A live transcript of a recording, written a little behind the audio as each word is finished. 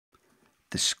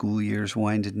The school year's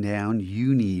winding down.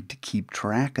 You need to keep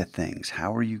track of things.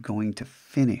 How are you going to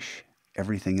finish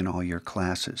everything in all your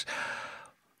classes?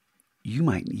 You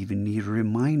might even need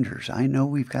reminders. I know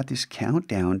we've got this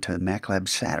countdown to MacLab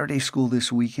Saturday School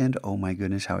this weekend. Oh my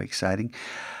goodness, how exciting.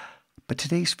 But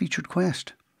today's featured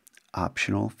quest,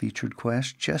 optional featured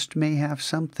quest, just may have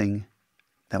something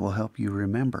that will help you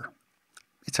remember.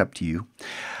 It's up to you.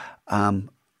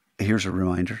 Here's a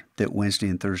reminder that Wednesday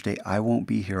and Thursday I won't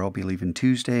be here. I'll be leaving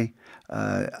Tuesday,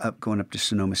 going up to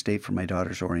Sonoma State for my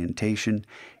daughter's orientation,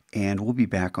 and we'll be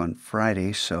back on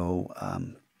Friday. So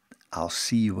I'll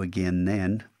see you again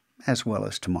then, as well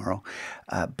as tomorrow.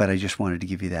 But I just wanted to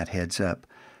give you that heads up.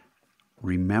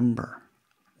 Remember,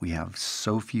 we have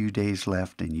so few days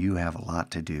left, and you have a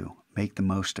lot to do. Make the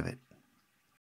most of it.